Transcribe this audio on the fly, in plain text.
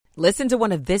Listen to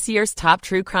one of this year's top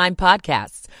true crime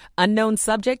podcasts. Unknown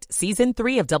Subject, Season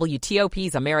 3 of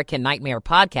WTOP's American Nightmare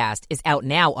podcast is out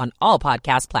now on all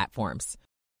podcast platforms.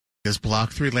 Is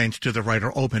blocked. 3 lanes to the right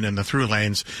are open in the through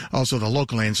lanes. Also, the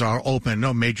local lanes are open.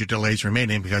 No major delays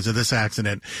remaining because of this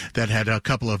accident that had a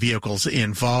couple of vehicles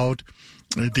involved.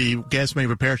 The gas main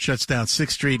repair shuts down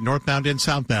 6th Street northbound and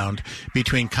southbound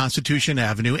between Constitution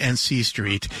Avenue and C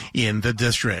Street in the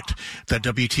district. The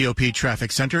WTOP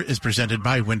Traffic Center is presented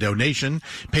by Window Nation.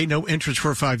 Pay no interest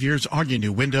for 5 years on your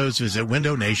new windows. Visit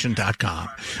windownation.com.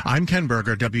 I'm Ken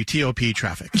Berger, WTOP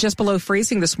Traffic. Just below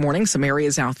freezing this morning. Some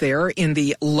areas out there in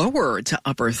the lower to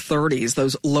upper 30s.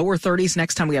 Those lower 30s,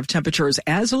 next time we have temperatures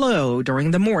as low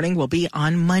during the morning, will be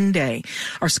on Monday.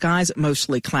 Our skies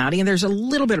mostly cloudy, and there's a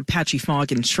little bit of patchy fog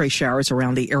and stray showers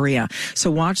around the area. So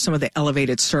watch some of the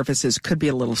elevated surfaces. Could be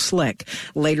a little slick.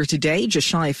 Later today, just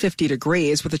shy of 50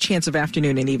 degrees with a chance of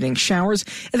afternoon and evening showers.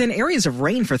 And then areas of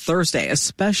rain for Thursday,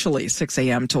 especially 6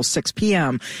 a.m. till 6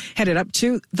 p.m. Headed up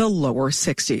to the lower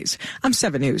 60s. I'm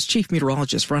 7 News Chief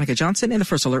Meteorologist Veronica Johnson in the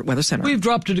First Alert Weather Center. We've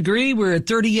dropped a degree. We're at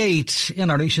 38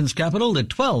 in our nation's capital at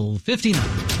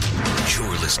 12:59. You're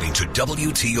listening to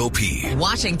WTOP,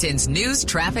 Washington's news,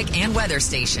 traffic, and weather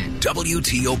station.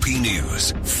 WTOP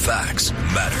News. Facts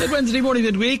matter. Good Wednesday morning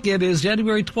midweek. It is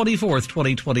January 24th,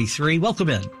 2023. Welcome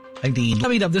in. I'm Dean.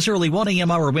 Coming up this early 1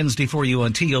 a.m. hour Wednesday for you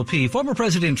on TOP. Former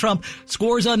President Trump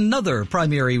scores another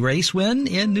primary race win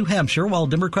in New Hampshire, while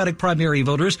Democratic primary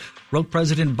voters wrote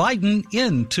President Biden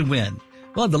in to win.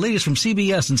 Well, the latest from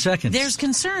CBS in seconds. There's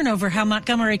concern over how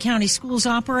Montgomery County schools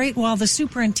operate while the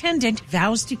superintendent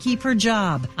vows to keep her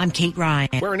job. I'm Kate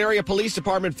Ryan. Where an area police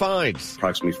department finds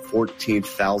approximately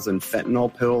 14,000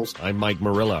 fentanyl pills. I'm Mike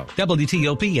Murillo.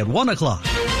 WTOP at 1 o'clock.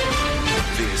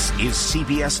 This is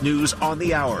CBS News on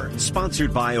the Hour,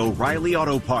 sponsored by O'Reilly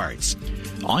Auto Parts.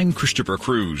 I'm Christopher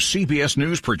Cruz. CBS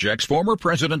News projects former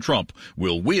President Trump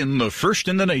will win the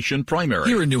first-in-the-nation primary.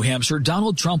 Here in New Hampshire,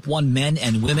 Donald Trump won men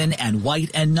and women and white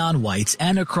and non-whites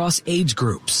and across age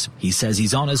groups. He says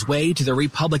he's on his way to the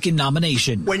Republican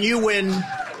nomination. When you win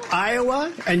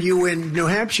Iowa and you win New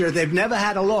Hampshire, they've never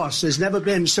had a loss. There's never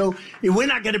been. So we're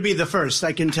not going to be the first,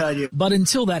 I can tell you. But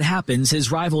until that happens,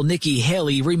 his rival Nikki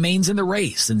Haley remains in the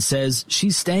race and says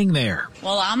she's staying there.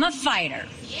 Well, I'm a fighter.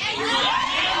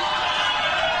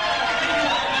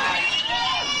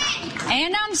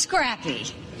 And I'm scrappy.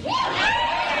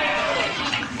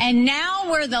 And now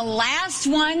we're the last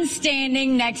one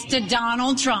standing next to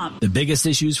Donald Trump. The biggest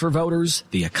issues for voters,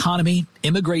 the economy,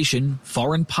 immigration,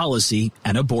 foreign policy,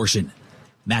 and abortion.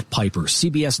 Matt Piper,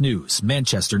 CBS News,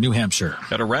 Manchester, New Hampshire.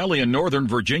 At a rally in Northern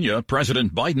Virginia,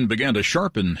 President Biden began to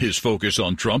sharpen his focus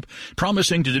on Trump,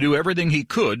 promising to do everything he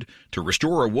could to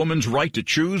restore a woman's right to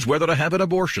choose whether to have an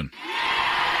abortion.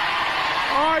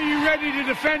 Are you ready to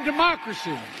defend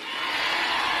democracy?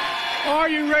 Are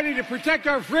you ready to protect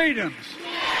our freedoms?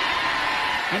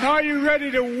 And are you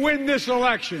ready to win this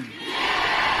election?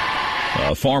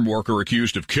 A farm worker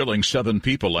accused of killing 7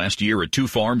 people last year at 2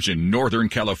 farms in Northern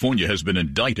California has been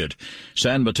indicted.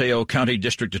 San Mateo County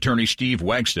District Attorney Steve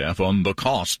Wagstaff on the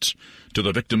costs to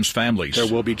the victims' families.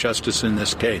 There will be justice in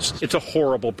this case. It's a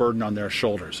horrible burden on their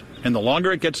shoulders. And the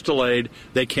longer it gets delayed,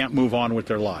 they can't move on with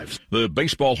their lives. The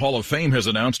Baseball Hall of Fame has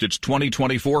announced its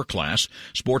 2024 class.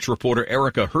 Sports reporter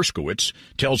Erica Herskowitz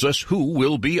tells us who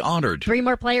will be honored. 3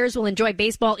 more players will enjoy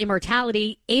baseball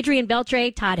immortality. Adrian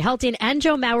Beltre, Todd Helton, and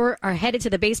Joe Mauer are headed to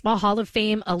the Baseball Hall of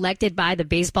Fame, elected by the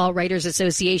Baseball Writers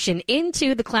Association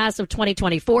into the class of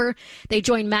 2024. They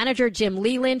join manager Jim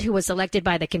Leland, who was selected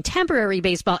by the Contemporary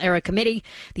Baseball Era Committee.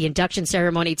 The induction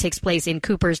ceremony takes place in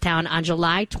Cooperstown on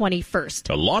July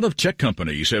 21st. A lot of tech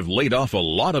companies have laid off a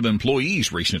lot of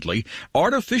employees recently.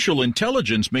 Artificial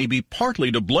intelligence may be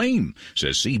partly to blame,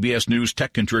 says CBS News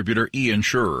tech contributor Ian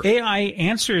Scherr. AI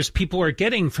answers people are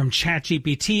getting from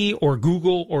ChatGPT or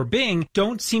Google or Bing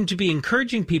don't seem to be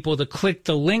encouraging people to click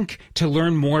the link to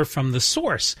learn more from the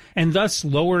source, and thus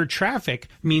lower traffic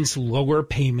means lower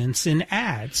payments in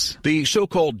ads. The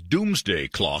so-called doomsday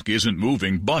clock isn't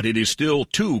moving, but it is still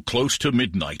too close to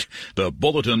midnight. The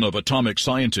Bulletin of Atomic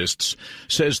Scientists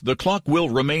says the clock will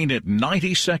remain at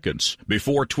 90 seconds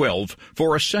before 12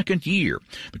 for a second year.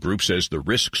 The group says the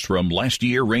risks from last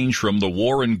year range from the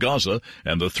war in Gaza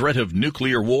and the threat of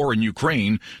nuclear war in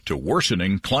Ukraine to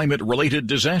worsening climate-related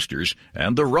disasters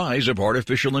and the rise of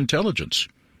artificial intelligence.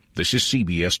 This is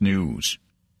CBS News.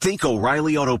 Think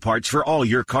O'Reilly Auto Parts for all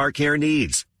your car care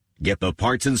needs. Get the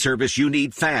parts and service you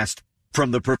need fast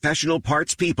from the professional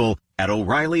parts people at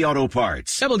O'Reilly Auto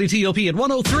Parts. WTOP at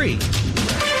 103.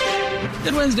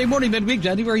 Good Wednesday morning, midweek,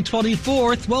 January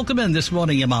 24th. Welcome in this 1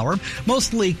 a.m. hour.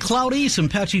 Mostly cloudy, some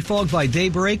patchy fog by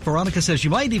daybreak. Veronica says you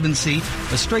might even see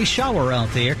a stray shower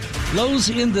out there.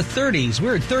 Lows in the 30s.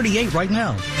 We're at 38 right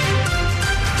now.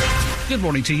 Good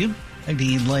morning to you. I'm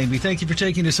Dean Lane. We thank you for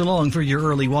taking us along for your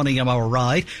early 1 a.m. hour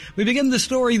ride. We begin the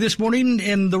story this morning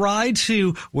in the ride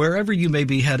to wherever you may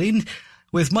be heading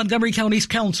with Montgomery County's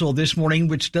council this morning,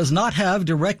 which does not have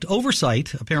direct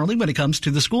oversight, apparently, when it comes to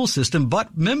the school system.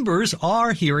 But members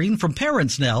are hearing from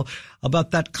parents now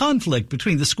about that conflict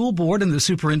between the school board and the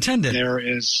superintendent. There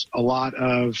is a lot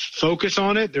of focus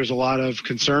on it. There's a lot of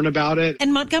concern about it.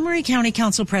 And Montgomery County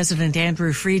Council President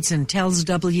Andrew Friedson tells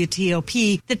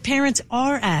WTOP that parents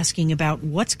are asking about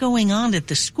what's going on at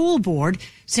the school board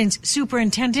since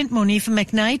Superintendent Monifa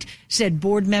McKnight said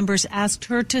board members asked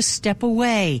her to step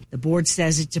away. The board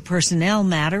says it's a personnel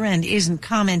matter and isn't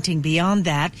commenting beyond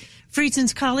that.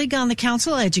 Friedson's colleague on the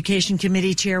Council Education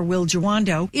Committee Chair Will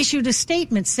Jawando issued a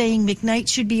statement saying McKnight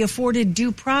should be afforded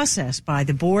due process by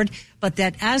the board, but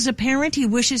that as a parent, he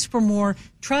wishes for more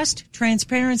trust,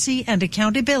 transparency, and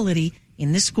accountability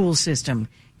in the school system.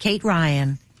 Kate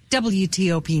Ryan,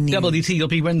 WTOP News.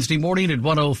 WTOP Wednesday morning at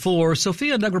 1:04.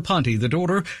 Sophia Negroponte, the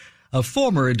daughter of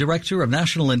former Director of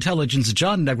National Intelligence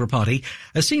John Negroponte,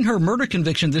 has seen her murder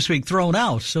conviction this week thrown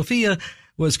out. Sophia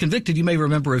was convicted, you may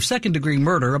remember, of second-degree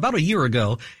murder about a year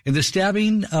ago in the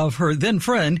stabbing of her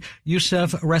then-friend,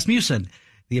 Yusef Rasmussen.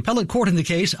 The appellate court in the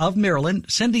case of Maryland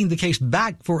sending the case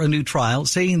back for a new trial,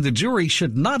 saying the jury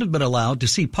should not have been allowed to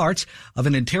see parts of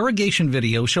an interrogation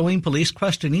video showing police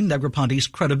questioning Negroponte's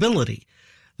credibility.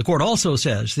 The court also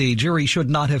says the jury should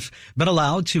not have been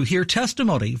allowed to hear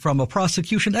testimony from a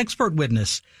prosecution expert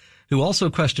witness who also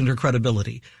questioned her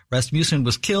credibility. Rasmussen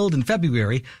was killed in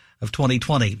February of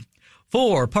 2020.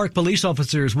 4 Park police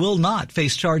officers will not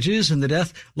face charges in the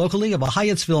death locally of a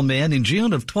Hyattsville man in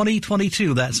June of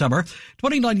 2022 that summer.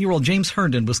 29-year-old James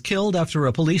Herndon was killed after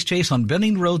a police chase on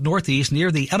Benning Road Northeast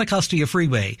near the Anacostia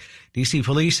Freeway. D.C.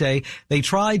 police say they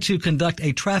tried to conduct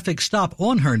a traffic stop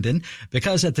on Herndon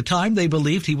because at the time they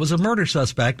believed he was a murder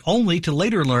suspect, only to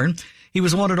later learn he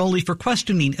was wanted only for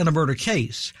questioning in a murder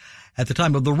case. At the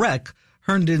time of the wreck,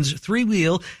 Herndon's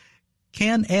three-wheel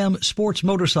Can-Am sports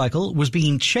motorcycle was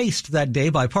being chased that day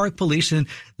by Park police in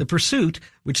the pursuit,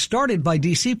 which started by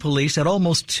D.C. police at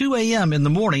almost 2 a.m. in the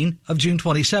morning of June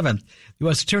 27th. The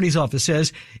U.S. Attorney's Office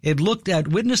says it looked at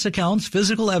witness accounts,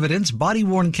 physical evidence,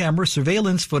 body-worn camera,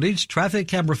 surveillance footage, traffic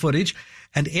camera footage,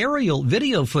 and aerial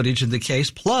video footage in the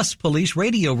case, plus police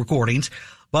radio recordings,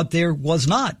 but there was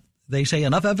not, they say,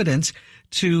 enough evidence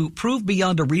to prove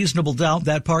beyond a reasonable doubt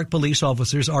that Park police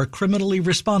officers are criminally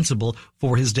responsible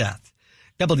for his death.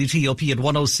 WTOP at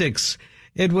 1:06.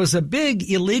 It was a big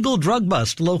illegal drug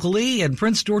bust locally in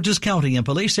Prince George's County, and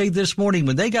police say this morning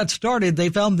when they got started, they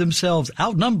found themselves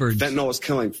outnumbered. Fentanyl is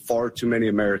killing far too many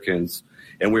Americans,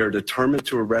 and we are determined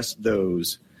to arrest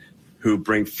those who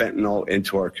bring fentanyl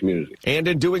into our community. And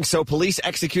in doing so, police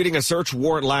executing a search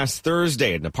warrant last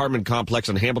Thursday at an apartment complex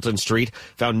on Hamilton Street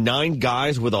found 9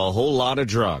 guys with a whole lot of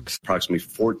drugs. Approximately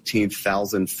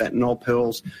 14,000 fentanyl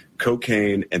pills,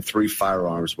 cocaine, and 3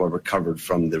 firearms were recovered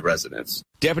from the residence.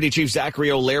 Deputy Chief Zachary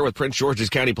O'Lear with Prince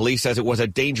George's County Police says it was a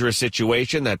dangerous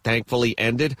situation that thankfully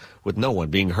ended with no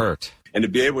one being hurt. And to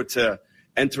be able to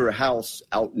enter a house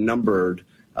outnumbered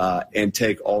and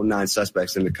take all 9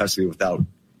 suspects into custody without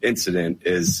incident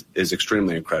is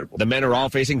extremely incredible. The men are all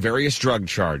facing various drug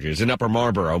charges. In Upper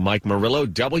Marlboro, Mike Murillo,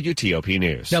 WTOP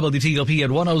News. WTOP at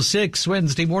 1:06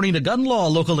 Wednesday morning. A gun law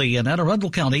locally in Anne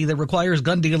Arundel County that requires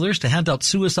gun dealers to hand out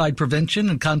suicide prevention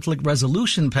and conflict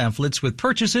resolution pamphlets with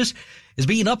purchases is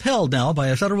being upheld now by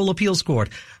a federal appeals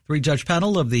court. 3-judge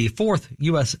panel of the 4th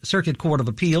U.S. Circuit Court of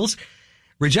Appeals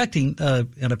rejecting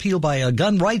an appeal by a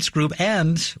gun rights group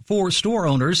and 4 store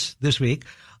owners this week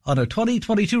on a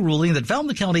 2022 ruling that found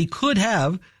the county could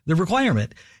have the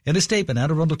requirement. In a statement,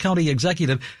 Anne Arundel County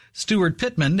Executive Stuart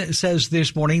Pittman says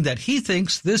this morning that he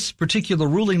thinks this particular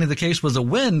ruling in the case was a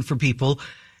win for people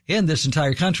in this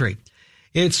entire country.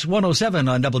 It's 1:07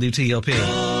 on WTOP.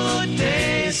 Good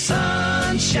day,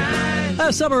 sunshine.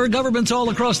 Last summer, governments all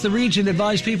across the region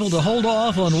advised people to hold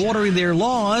off on watering their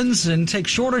lawns and take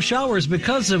shorter showers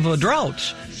because of a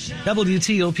drought.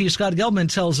 WTOP Scott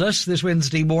Gelman tells us this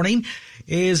Wednesday morning,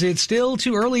 is it still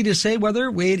too early to say whether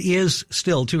it is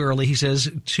still too early, he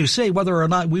says, to say whether or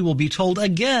not we will be told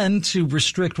again to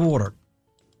restrict water?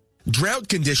 Drought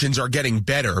conditions are getting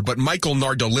better, but Michael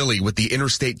Nardolilli with the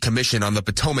Interstate Commission on the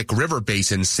Potomac River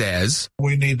Basin says,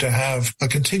 we need to have a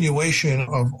continuation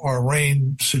of our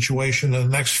rain situation in the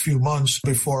next few months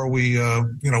before we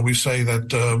say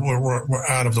that we're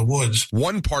out of the woods.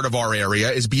 One part of our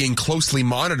area is being closely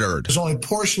monitored. There's only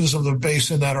portions of the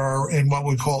basin that are in what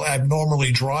we call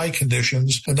abnormally dry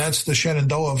conditions, and that's the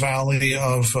Shenandoah Valley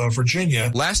of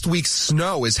Virginia. Last week's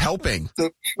snow is helping.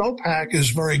 The snowpack is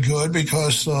very good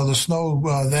because the snow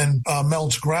then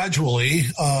melts gradually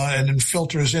and then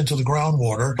filters into the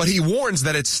groundwater. But he warns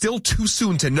that it's still too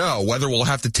soon to know whether we'll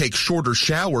have to take shorter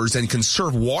showers and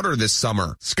conserve water this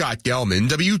summer. Scott Gelman,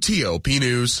 WTOP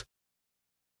News.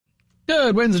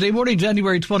 Good Wednesday morning,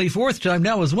 January 24th. Time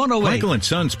now is 1:08. Michael &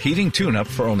 Son's heating tune-up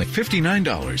for only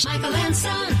 $59. Michael &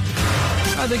 Son.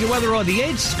 I think weather on the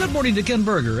 8s. Good morning to Ken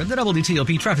Berger at the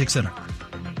WTOP Traffic Center.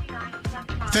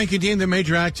 Thank you, Dean. The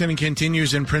major accident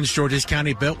continues in Prince George's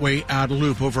County Beltway Outer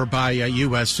Loop over by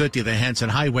US 50, the Hanson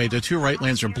Highway. The two right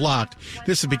lanes are blocked.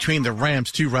 This is between the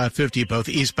ramps to Route 50, both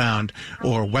eastbound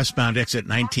or westbound exit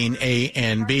 19A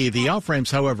and B. The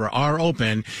off-ramps, however, are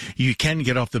open. You can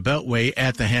get off the Beltway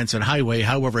at the Hanson Highway.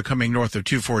 However, coming north of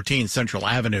 214 Central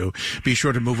Avenue, be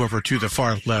sure to move over to the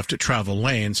far left travel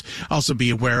lanes. Also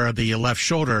be aware the left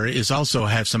shoulder is also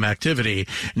have some activity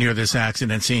near this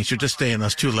accident scene. So just stay in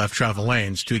those two left travel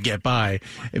lanes to get by.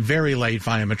 Very light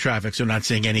volume of traffic, so not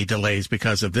seeing any delays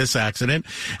because of this accident.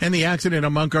 And the accident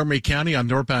in Montgomery County on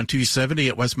northbound 270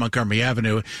 at West Montgomery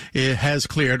Avenue, it has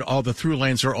cleared. All the through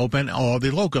lanes are open. All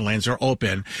the local lanes are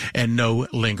open and no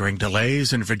lingering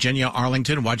delays. In Virginia,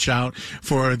 Arlington, watch out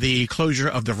for the closure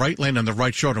of the right lane on the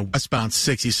right shoulder, westbound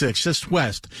 66, just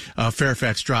west of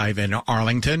Fairfax Drive in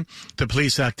Arlington. The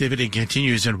police activity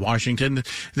continues in Washington.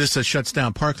 This shuts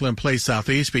down Parkland Place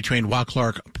southeast between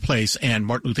Clark Place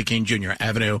and Martin Luther King Jr.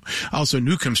 Avenue. Also,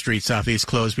 Newcomb Street southeast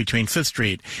closed between 5th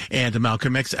Street and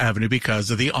Malcolm X Avenue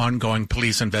because of the ongoing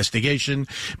police investigation.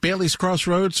 Bailey's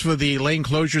Crossroads for the lane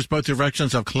closures both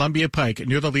directions of Columbia Pike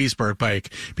near the Leesburg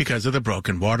Pike because of the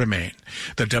broken water main.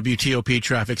 The WTOP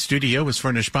Traffic Studio is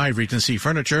furnished by Regency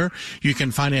Furniture. You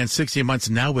can finance 60 months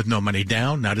now with no money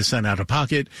down, not a cent out of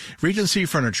pocket. Regency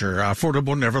Furniture,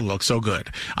 affordable, never looks so good.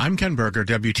 I'm Ken Berger,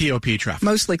 WTOP Traffic.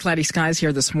 Mostly cloudy skies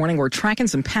here this morning. We're tracking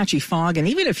some patchy fog and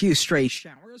even a few stray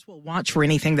showers. We'll watch for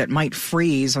anything that might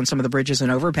freeze on some of the bridges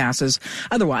and overpasses.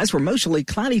 Otherwise, we're mostly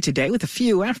cloudy today with a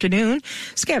few afternoon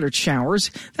scattered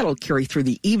showers. That'll carry through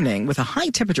the evening with a high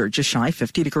temperature just shy of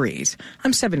 50 degrees.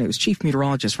 I'm 7 News Chief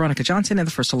Meteorologist Veronica Johnson in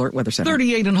the First Alert Weather Center.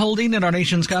 38 and holding in our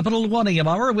nation's capital, 1 a.m.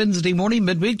 hour, Wednesday morning,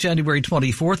 midweek, January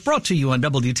 24th. Brought to you on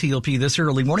WTOP this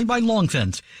early morning by Long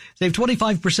Fence. Save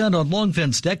 25% on Long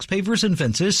Fence decks, pavers, and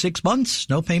fences. 6 months,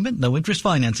 no payment, no interest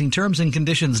financing. Terms and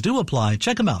conditions do apply.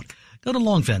 Check them out. Go to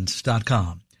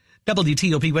longfence.com.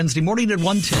 WTOP Wednesday morning at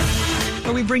 1:10,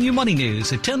 where we bring you money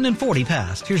news at 10 and 40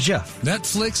 past. Here's Jeff.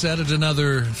 Netflix added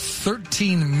another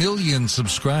 13 million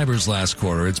subscribers last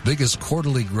quarter, its biggest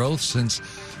quarterly growth since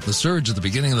the surge at the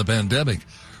beginning of the pandemic.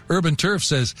 Urban Turf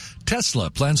says Tesla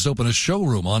plans to open a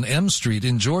showroom on M Street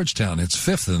in Georgetown. It's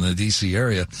 5th in the D.C.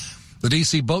 area. The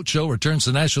D.C. Boat Show returns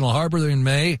to National Harbor in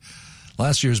May.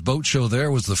 Last year's boat show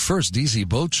there was the first D.C.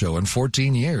 boat show in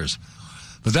 14 years.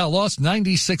 The Dow lost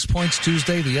 96 points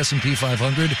Tuesday. The S&P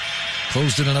 500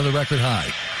 closed at another record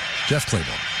high. Jeff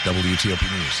Claiborne, WTOP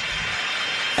News.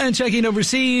 And checking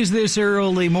overseas this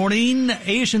early morning,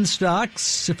 Asian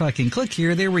stocks, if I can click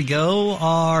here, there we go,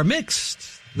 are mixed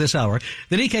this hour.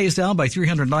 The Nikkei is down by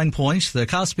 309 points. The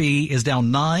Kospi is down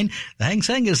 9. The Hang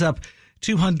Seng is up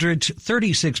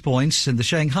 236 points, and the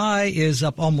Shanghai is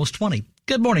up almost 20.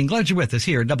 Good morning. Glad you're with us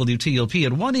here at WTOP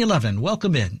at 111.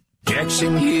 Welcome in.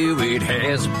 Jackson Hewitt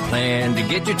has a plan to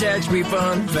get your tax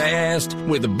refund fast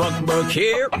with a buck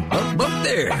here, buck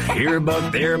there. Here a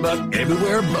buck, there a buck,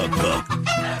 everywhere a buck.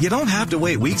 You don't have to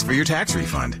wait weeks for your tax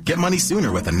refund. Get money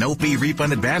sooner with a no-fee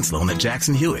refund advance loan at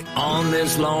Jackson Hewitt. On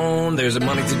this loan, there's a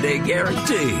money today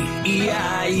guarantee.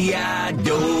 E-I-E-I-DO.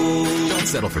 Don't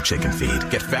settle for chicken feed.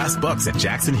 Get fast bucks at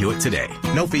Jackson Hewitt today.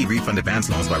 No-fee refund advance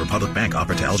loans by Republic Bank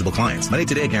offered to eligible clients. Money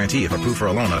today guarantee if approved for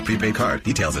a loan on a prepaid card.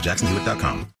 Details at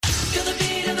jacksonhewitt.com.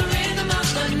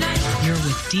 You're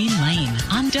with Dean Lane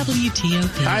on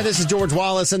WTOP. Hi, this is George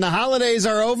Wallace, and the holidays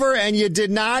are over, and you did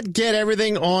not get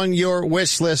everything on your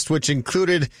wish list, which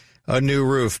included a new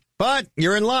roof. But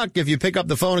you're in luck if you pick up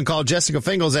the phone and call Jessica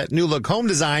Fingles at New Look Home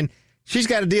Design. She's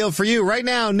got a deal for you. Right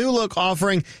now, New Look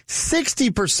offering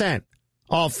 60%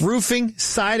 off roofing,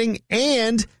 siding,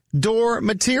 and door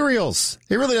materials.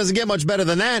 It really doesn't get much better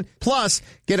than that. Plus,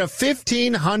 get a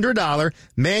 $1,500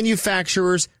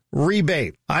 manufacturer's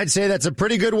rebate. I'd say that's a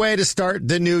pretty good way to start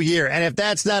the new year. And if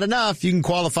that's not enough, you can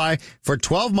qualify for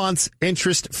 12 months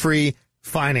interest-free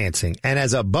financing. And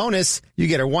as a bonus, you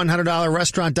get a $100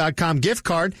 Restaurant.com gift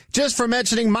card just for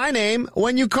mentioning my name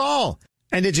when you call.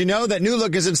 And did you know that New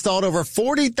Look has installed over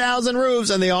 40,000 roofs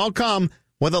and they all come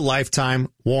with a lifetime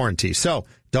warranty? So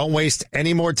don't waste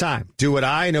any more time. Do what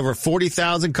I and over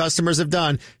 40,000 customers have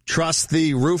done. Trust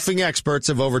the roofing experts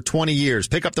of over 20 years.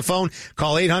 Pick up the phone,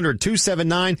 call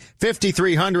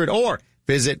 800-279-5300 or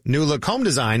visit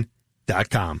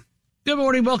newlookhomedesign.com. Good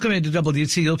morning. Welcome into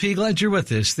WTOP. Glad you're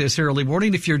with us this early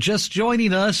morning. If you're just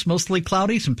joining us, mostly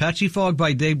cloudy, some patchy fog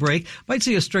by daybreak. Might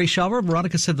see a stray shower.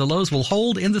 Veronica said the lows will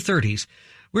hold in the 30s.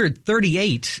 We're at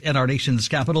 38 in our nation's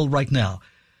capital right now.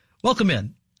 Welcome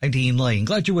in. I'm Dean Lane.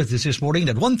 Glad you're with us this morning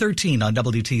at 1:13 on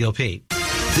WTOP.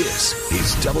 This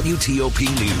is WTOP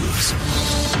News.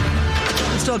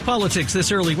 Let's talk politics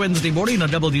this early Wednesday morning on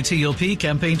WTOP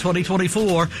Campaign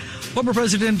 2024. Former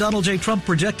President Donald J. Trump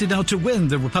projected now to win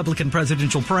the Republican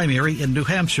presidential primary in New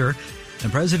Hampshire.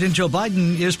 And President Joe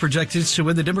Biden is projected to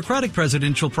win the Democratic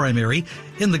presidential primary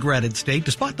in the granite state,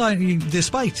 despite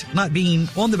not being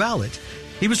on the ballot.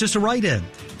 He was just a write-in.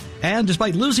 And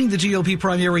despite losing the GOP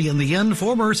primary in the end,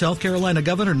 former South Carolina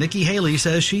Governor Nikki Haley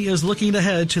says she is looking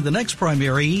ahead to the next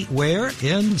primary, where?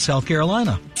 In South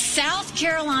Carolina. South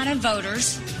Carolina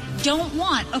voters don't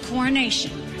want a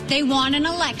coronation. They want an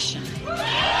election.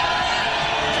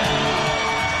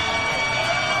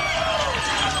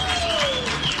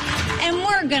 And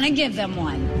we're going to give them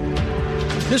one.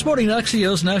 This morning,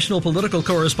 Axios national political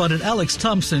correspondent Alex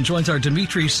Thompson joins our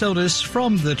Dimitri Sotis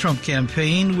from the Trump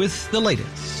campaign with the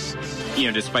latest.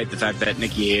 Despite the fact that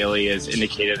Nikki Haley has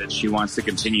indicated that she wants to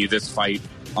continue this fight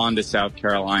on to South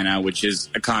Carolina, which is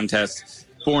a contest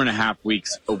 4.5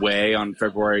 weeks away on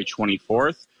February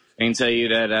 24th, I can tell you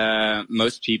that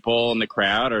most people in the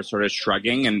crowd are sort of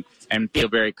shrugging and feel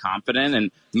very confident. And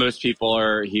most people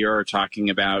are talking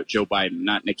about Joe Biden,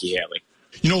 not Nikki Haley.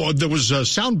 There was a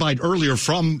soundbite earlier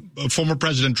from former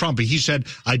President Trump. He said,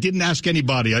 I didn't ask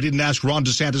anybody. I didn't ask Ron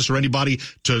DeSantis or anybody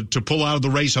to pull out of the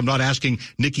race. I'm not asking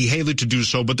Nikki Haley to do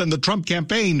so. But then the Trump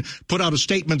campaign put out a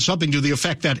statement, something to the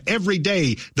effect that every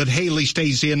day that Haley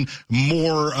stays in,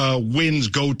 more wins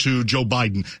go to Joe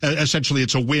Biden. Essentially,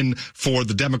 it's a win for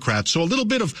the Democrats. So a little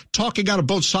bit of talking out of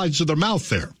both sides of their mouth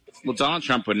there. Well, Donald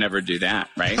Trump would never do that,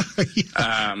 right? I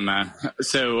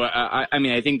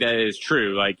think that is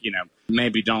true.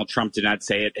 Maybe Donald Trump did not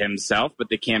say it himself, but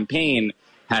the campaign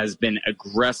has been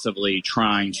aggressively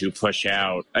trying to push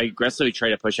out Ron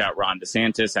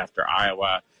DeSantis after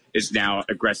Iowa, is now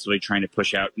aggressively trying to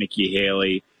push out Nikki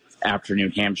Haley after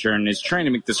New Hampshire, and is trying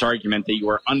to make this argument that you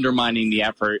are undermining the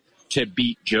effort to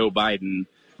beat Joe Biden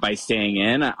by staying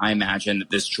in. I imagine that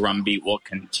this drumbeat will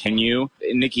continue.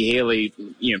 Nikki Haley,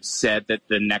 said that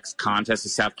the next contest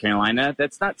is South Carolina.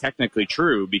 That's not technically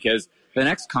true, because the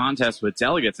next contest with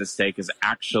delegates at stake is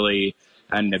actually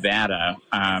Nevada,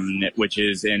 which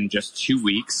is in just 2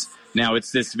 weeks. Now,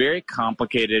 it's this very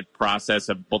complicated process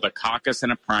of both a caucus and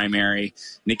a primary.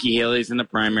 Nikki Haley's in the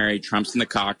primary, Trump's in the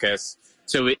caucus.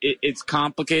 So it's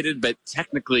complicated, but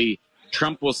technically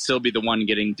Trump will still be the one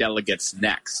getting delegates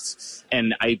next.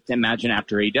 And I imagine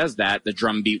after he does that, the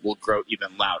drumbeat will grow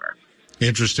even louder.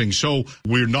 Interesting. So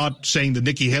we're not saying that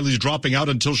Nikki Haley's dropping out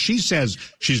until she says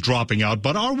she's dropping out.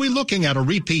 But are we looking at a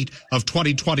repeat of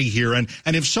 2020 here? And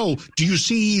if so, do you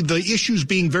see the issues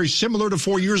being very similar to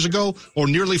 4 years ago or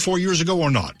nearly 4 years ago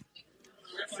or not?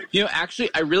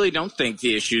 Actually, I really don't think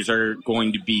the issues are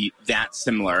going to be that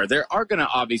similar. There are going to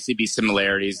obviously be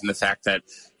similarities in the fact that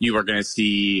you are going to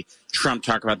see Trump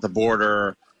talk about the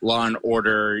border, law and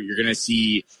order. You're going to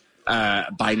see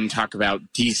Biden talk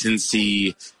about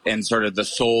decency and sort of the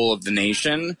soul of the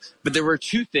nation. But there were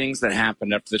two things that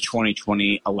happened after the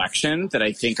 2020 election that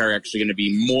I think are actually going to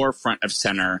be more front of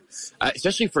center,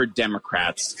 especially for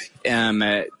Democrats,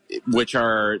 which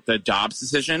are the Dobbs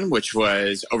decision, which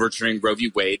was overturning Roe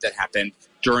v. Wade that happened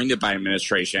during the Biden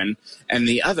administration. And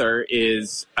the other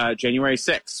is January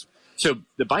 6th. So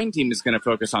the Biden team is going to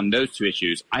focus on those two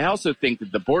issues. I also think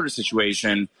that the border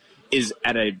situation is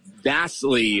at a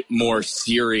vastly more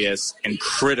serious and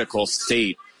critical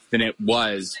state than it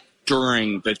was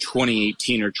during the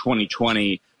 2018 or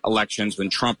 2020 elections when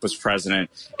Trump was president.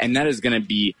 And that is going to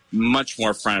be much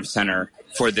more front of center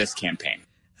for this campaign.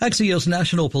 Axios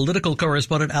national political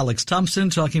correspondent Alex Thompson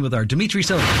talking with our Dimitri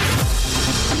Sotis.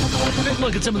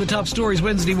 Look at some of the top stories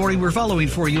Wednesday morning we're following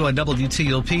for you on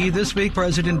WTOP. This week,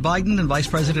 President Biden and Vice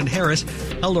President Harris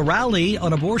held a rally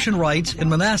on abortion rights in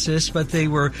Manassas, but they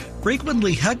were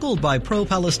frequently heckled by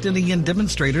pro-Palestinian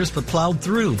demonstrators but plowed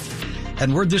through.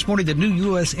 And word this morning that new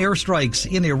U.S.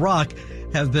 airstrikes in Iraq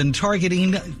have been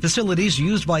targeting facilities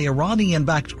used by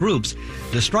Iranian-backed groups.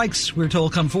 The strikes, we're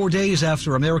told, come 4 days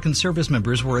after American service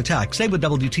members were attacked. Stay with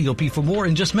WTOP for more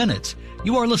in just minutes.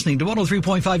 You are listening to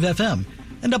 103.5 FM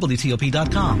and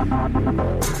WTOP.com.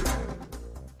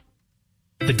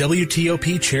 The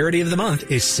WTOP Charity of the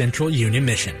Month is Central Union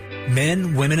Mission.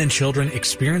 Men, women, and children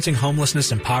experiencing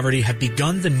homelessness and poverty have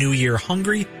begun the new year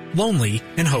hungry, lonely,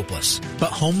 and hopeless.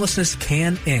 But homelessness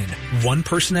can end, one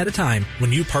person at a time,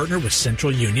 when you partner with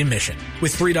Central Union Mission.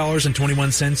 With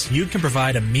 $3.21, you can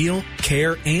provide a meal,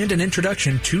 care, and an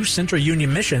introduction to Central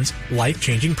Union Mission's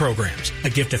life-changing programs. A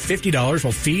gift of $50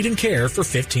 will feed and care for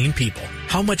 15 people.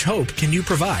 How much hope can you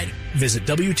provide? Visit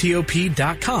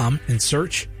WTOP.com and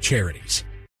search charities.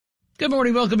 Good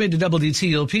morning. Welcome into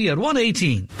WTOP at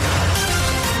 1:18.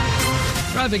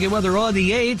 Traffic and weather on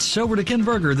the 8s. Over to Ken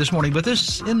Berger this morning with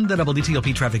us in the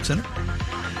WTOP Traffic Center.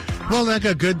 Well, I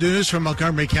got good news from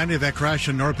Montgomery County. That crash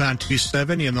in northbound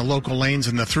 270 in the local lanes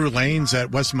and the through lanes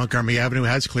at West Montgomery Avenue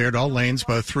has cleared. All lanes,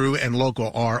 both through and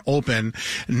local, are open.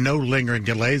 No lingering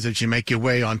delays as you make your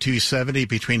way on 270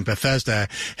 between Bethesda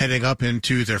heading up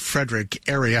into the Frederick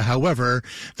area. However,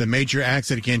 the major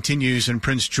accident continues in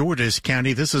Prince George's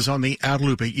County. This is on the out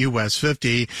loop at US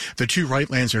 50. The two right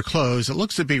lanes are closed. It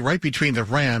looks to be right between the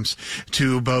ramps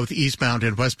to both eastbound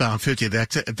and westbound 50.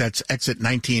 That's exit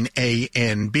 19A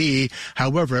and B.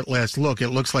 However, at last look, it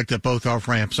looks like that both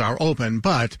off-ramps are open,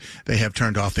 but they have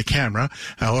turned off the camera.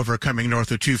 However, coming north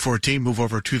of 214, move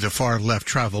over to the far left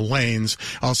travel lanes.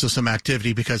 Also some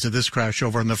activity because of this crash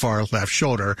over on the far left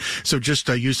shoulder. So just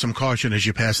use some caution as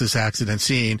you pass this accident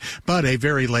scene, but a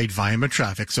very late volume of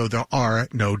traffic, so there are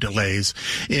no delays.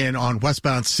 On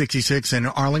westbound 66 in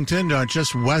Arlington,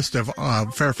 just west of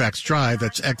Fairfax Drive,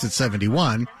 that's exit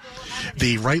 71.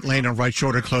 The right lane and right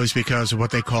shoulder closed because of what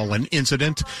they call an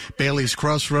incident. Bailey's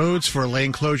Crossroads for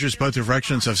lane closures both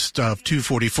directions of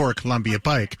 244 Columbia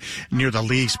Pike near the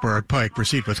Leesburg Pike.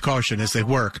 Proceed with caution as they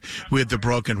work with the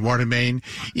broken water main.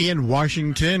 In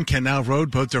Washington, Canal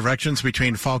Road both directions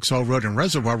between Foxhall Road and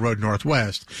Reservoir Road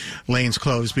Northwest. Lanes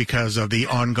closed because of the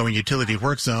ongoing utility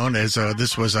work zone as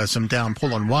this was some down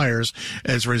pulling wires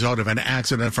as a result of an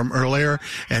accident from earlier.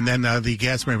 And then the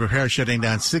gas main repair shutting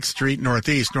down 6th Street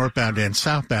Northeast, northbound and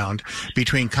southbound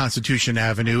between Constitution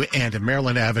Avenue and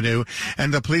Maryland Avenue.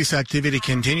 And the police activity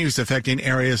continues affecting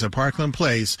areas of Parkland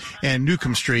Place and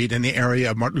Newcomb Street in the area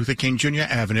of Martin Luther King Jr.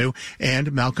 Avenue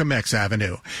and Malcolm X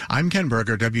Avenue. I'm Ken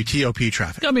Berger, WTOP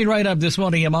Traffic. Coming right up this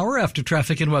 1 a.m. hour after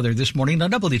traffic and weather this morning on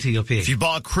WTOP. If you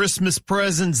bought Christmas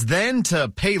presents then to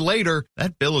pay later,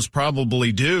 that bill is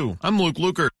probably due. I'm Luke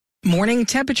Luker. Morning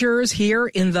temperatures here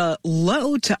in the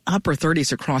low to upper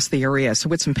 30s across the area. So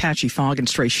with some patchy fog and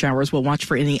stray showers, we'll watch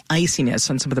for any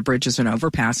iciness on some of the bridges and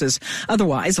overpasses.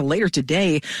 Otherwise, later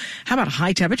today, how about a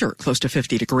high temperature close to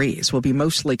 50 degrees? Will be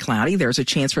mostly cloudy. There's a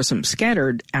chance for some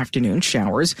scattered afternoon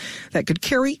showers that could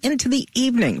carry into the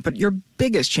evening. But your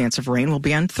biggest chance of rain will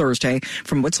be on Thursday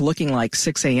from what's looking like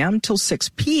 6 a.m. till 6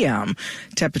 p.m.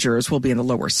 Temperatures will be in the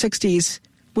lower 60s.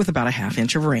 With about a half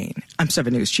inch of rain. I'm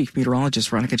 7 News Chief Meteorologist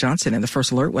Veronica Johnson in the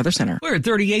First Alert Weather Center. We're at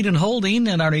 38 and holding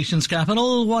in our nation's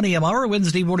capital. 1 a.m. hour,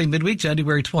 Wednesday morning, midweek,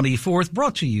 January 24th.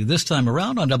 Brought to you this time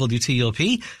around on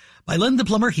WTOP by Len the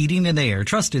Plumber Heating and Air.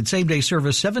 Trusted same-day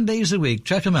service 7 days a week.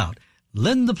 Check them out.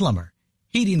 Len the Plumber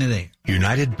Heating and Air.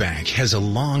 United Bank has a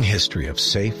long history of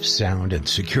safe, sound, and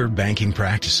secure banking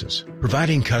practices,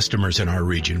 providing customers in our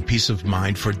region peace of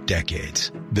mind for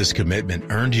decades. This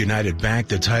commitment earned United Bank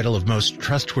the title of Most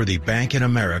Trustworthy Bank in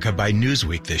America by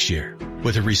Newsweek this year.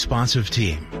 With a responsive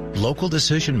team, local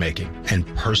decision-making, and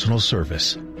personal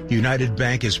service, United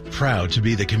Bank is proud to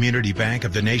be the community bank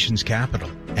of the nation's capital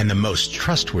and the most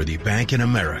trustworthy bank in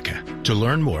America. To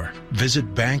learn more,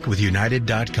 visit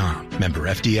bankwithunited.com. Member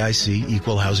FDIC,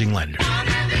 Equal Housing Lender.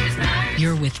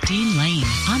 You're with Dean Lane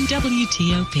on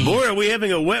WTOP. Boy, are we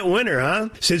having a wet winter, huh?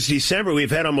 Since December,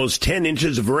 we've had almost 10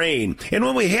 inches of rain. And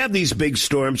when we have these big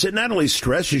storms, it not only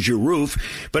stresses your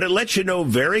roof, but it lets you know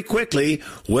very quickly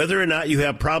whether or not you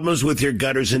have problems with your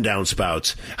gutters and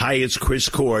downspouts. Hi, it's Chris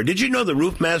Core. Did you know the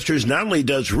Roof Masters not only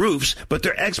does roofs, but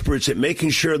they're experts at making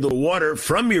sure the water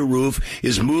from your roof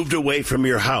is moved away from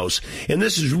your house. And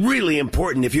this is really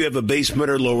important if you have a basement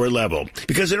or lower level,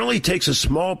 because it only takes a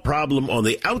small problem on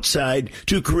the outside outside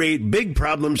to create big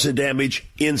problems and damage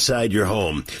inside your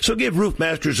home. So give Roof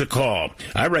Masters a call.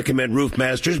 I recommend Roof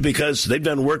Masters because they've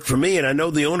done work for me, and I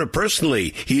know the owner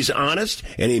personally. He's honest,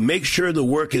 and he makes sure the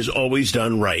work is always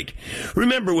done right.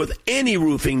 Remember, with any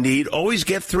roofing need, always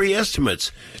get 3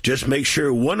 estimates. Just make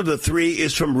sure one of the 3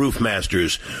 is from Roof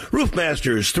Masters. Roof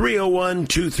Masters,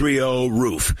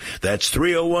 301-230-ROOF. That's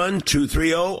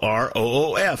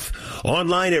 301-230-ROOF.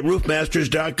 Online at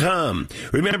roofmasters.com.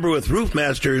 Remember, with Roof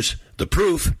Masters, the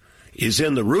proof is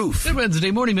in the roof. Good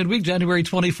Wednesday morning, midweek, January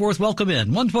 24th. Welcome in.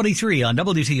 123 on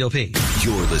WTOP.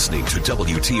 You're listening to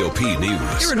WTOP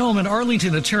News. Here at home, an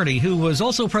Arlington attorney who was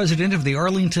also president of the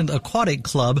Arlington Aquatic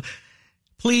Club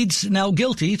pleads now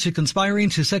guilty to conspiring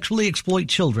to sexually exploit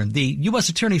children. The U.S.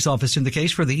 Attorney's Office in the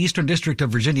case for the Eastern District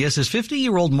of Virginia says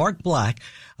 50-year-old Mark Black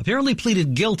apparently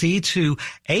pleaded guilty to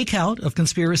a count of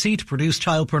conspiracy to produce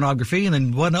child pornography and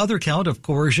then one other count of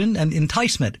coercion and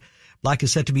enticement. Black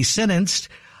is set to be sentenced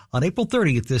on April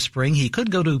 30th this spring. He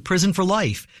could go to prison for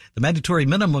life. The mandatory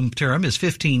minimum term is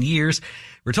 15 years.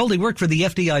 We're told he worked for the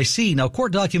FDIC. Now,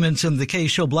 court documents in the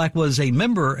case show Black was a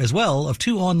member as well of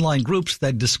 2 online groups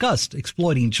that discussed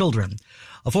exploiting children.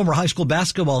 A former high school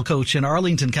basketball coach in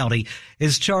Arlington County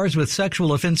is charged with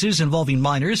sexual offenses involving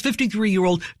minors.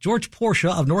 53-year-old George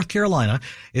Portia of North Carolina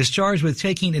is charged with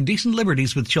taking indecent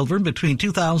liberties with children between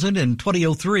 2000 and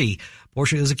 2003.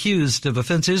 Portia is accused of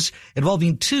offenses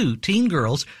involving 2 teen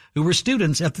girls who were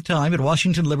students at the time at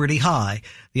Washington Liberty High.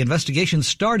 The investigation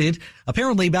started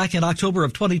apparently back in October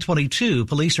of 2022.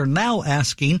 Police are now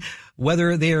asking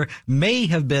whether there may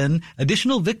have been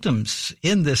additional victims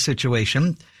in this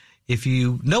situation. If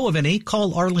you know of any,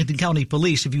 call Arlington County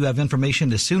Police if you have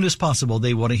information as soon as possible.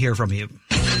 They want to hear from you.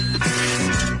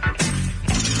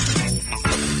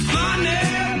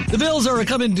 The bills are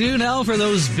coming due now for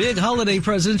those big holiday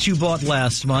presents you bought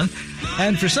last month.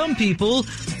 And for some people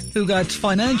who got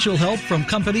financial help from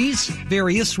companies,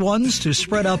 various ones, to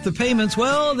spread out the payments,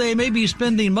 well, they may be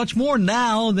spending much more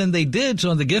now than they did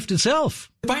on the gift itself.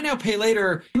 Buy now, pay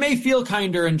later may feel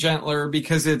kinder and gentler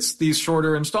because it's these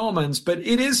shorter installments, but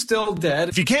it is still debt.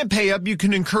 If you can't pay up, you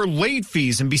can incur late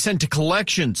fees and be sent to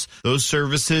collections. Those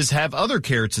services have other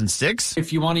carrots and sticks.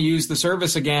 If you want to use the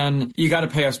service again, you got to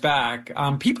pay us back.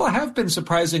 People have been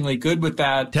surprisingly good with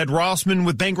that. Ted Rossman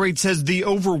with Bankrate says the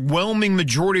overwhelming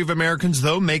majority of Americans,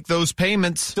 though, make those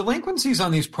payments. Delinquencies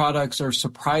on these products are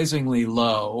surprisingly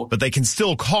low. But they can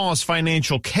still cause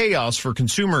financial chaos for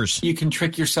consumers. You can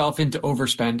trick yourself into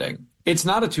overspending. It's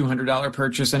not a $200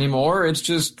 purchase anymore. It's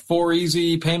just 4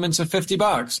 easy payments of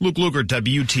 $50. Luke Luger,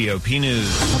 WTOP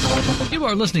News. You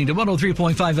are listening to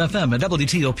 103.5 FM at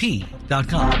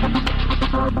WTOP.com.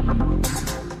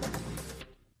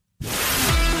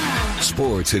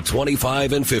 Sports at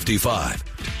 25 and 55.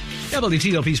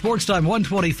 WTOP Sports Time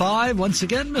 125. Once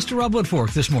again, Mr. Rob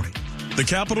Woodfork this morning. The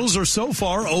Capitals are so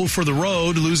far 0 for the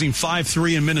road, losing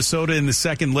 5-3 in Minnesota in the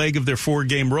second leg of their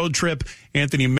 4-game road trip. Anthony